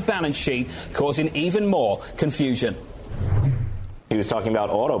about the balance sheet causing even more confusion. He was talking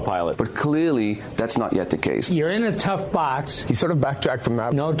about autopilot. But clearly, that's not yet the case. You're in a tough box. He sort of backtracked from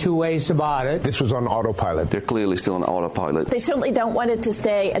that. No two ways about it. This was on autopilot. They're clearly still on autopilot. They certainly don't want it to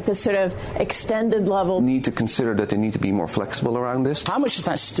stay at this sort of extended level. Need to consider that they need to be more flexible around this. How much is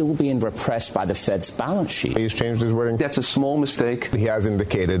that still being repressed by the Fed's balance sheet? He's changed his wording. That's a small mistake. He has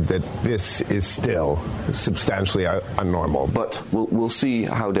indicated that this is still substantially abnormal. But we'll see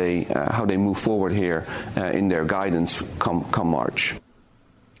how they move forward here in their guidance come March.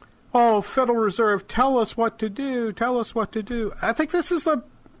 Oh, Federal Reserve, tell us what to do. Tell us what to do. I think this is the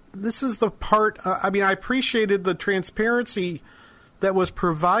part. I appreciated the transparency that was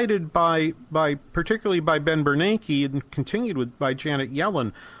provided by particularly by Ben Bernanke and continued by Janet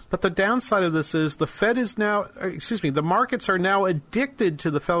Yellen. But the downside of this is the markets are now addicted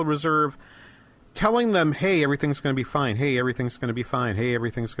to the Federal Reserve telling them, hey, everything's going to be fine. Hey, everything's going to be fine. Hey,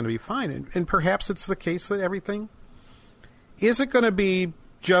 everything's going to be fine. And perhaps it's the case that everything isn't going to be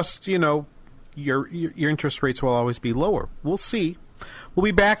just, your interest rates will always be lower. We'll see. We'll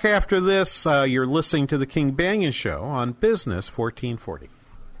be back after this. You're listening to The King Banaian Show on Business 1440.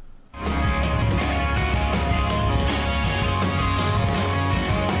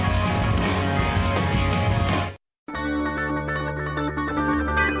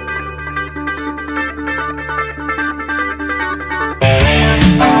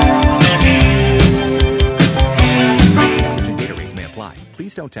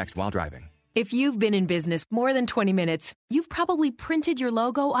 Please don't text while driving. If you've been in business more than 20 minutes, you've probably printed your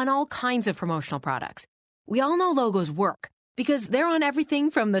logo on all kinds of promotional products. We all know logos work because they're on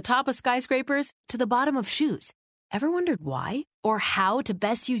everything from the top of skyscrapers to the bottom of shoes. Ever wondered why or how to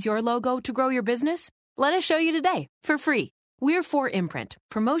best use your logo to grow your business? Let us show you today for free. We're 4imprint,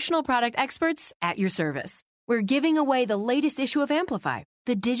 promotional product experts at your service. We're giving away the latest issue of Amplify,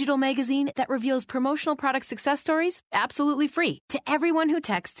 the digital magazine that reveals promotional product success stories absolutely free to everyone who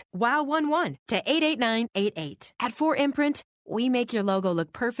texts WOW11 to 88988. At 4imprint, we make your logo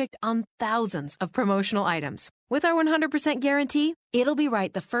look perfect on thousands of promotional items. With our 100% guarantee, it'll be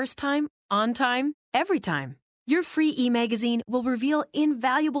right the first time, on time, every time. Your free e-magazine will reveal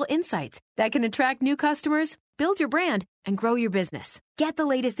invaluable insights that can attract new customers, build your brand, and grow your business. Get the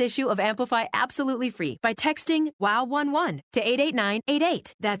latest issue of Amplify absolutely free by texting WOW11 to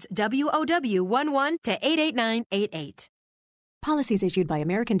 88988. That's WOW11 to 88988. Policies issued by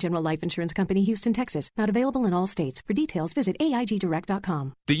American General Life Insurance Company, Houston, Texas. Not available in all states. For details, visit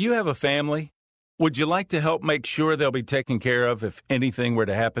AIGdirect.com. Do you have a family? Would you like to help make sure they'll be taken care of if anything were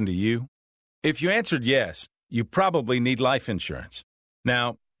to happen to you? If you answered yes, you probably need life insurance.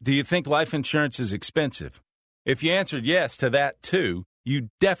 Now, do you think life insurance is expensive? If you answered yes to that, too, you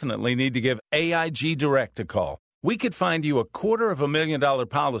definitely need to give AIG Direct a call. We could find you a $250,000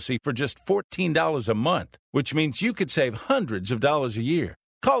 policy for just $14 a month, which means you could save hundreds of dollars a year.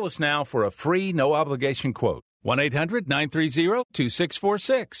 Call us now for a free, no-obligation quote.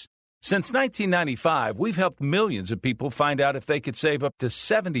 1-800-930-2646. Since 1995, we've helped millions of people find out if they could save up to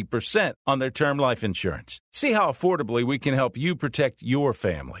 70% on their term life insurance. See how affordably we can help you protect your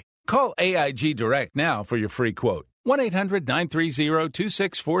family. Call AIG Direct now for your free quote.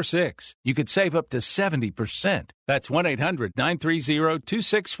 1-800-930-2646. You could save up to 70%. That's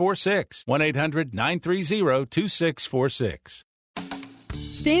 1-800-930-2646. 1-800-930-2646.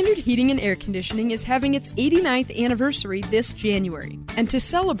 Standard Heating and Air Conditioning is having its 89th anniversary this January. And to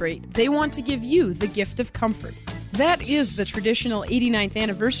celebrate, they want to give you the gift of comfort. That is the traditional 89th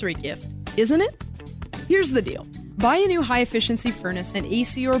anniversary gift, isn't it? Here's the deal. Buy a new high-efficiency furnace and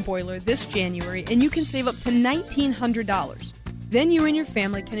AC or boiler this January and you can save up to $1,900. Then you and your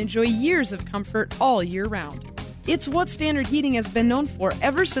family can enjoy years of comfort all year round. It's what Standard Heating has been known for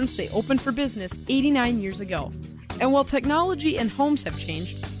ever since they opened for business 89 years ago. And while technology and homes have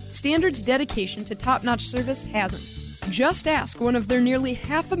changed, Standard's dedication to top-notch service hasn't. Just ask one of their nearly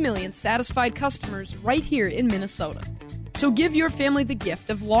 500,000 satisfied customers right here in Minnesota. So give your family the gift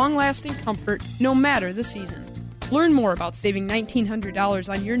of long-lasting comfort no matter the season. Learn more about saving $1,900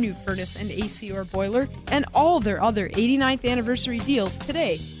 on your new furnace and AC or boiler and all their other 89th anniversary deals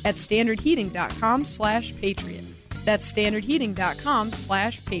today at standardheating.com/patriot. That's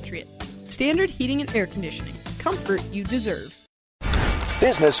standardheating.com/patriot. Standard Heating and Air Conditioning. Comfort you deserve.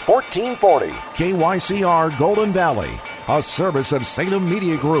 Business 1440. KYCR Golden Valley, a service of Salem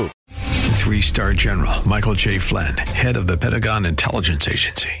Media Group. 3-star General Michael J. Flynn, head of the Pentagon Intelligence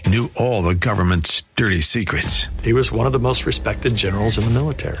Agency, knew all the government's dirty secrets. He was one of the most respected generals in the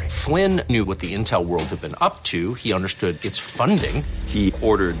military. Flynn knew what the intel world had been up to. He understood its funding. He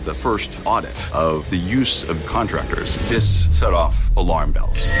ordered the first audit of the use of contractors. This set off alarm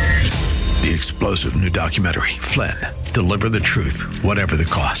bells. The explosive new documentary, Flynn, Deliver the Truth, Whatever the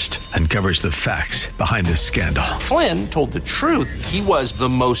Cost, uncovers the facts behind this scandal. Flynn told the truth. He was the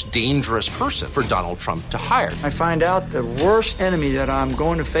most dangerous person for Donald Trump to hire. I find out the worst enemy that I'm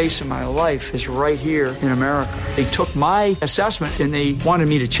going to face in my life is right here in America. They took my assessment and they wanted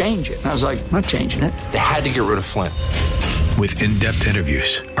me to change it. And I was like, I'm not changing it. They had to get rid of Flynn. With in-depth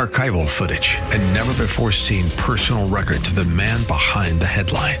interviews, archival footage, and never-before-seen personal records of the man behind the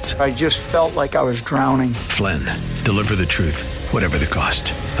headlines. I just felt like I was drowning. Flynn, Deliver the Truth, Whatever the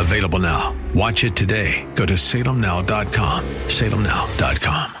Cost. Available now. Watch it today. Go to salemnow.com.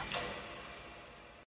 salemnow.com.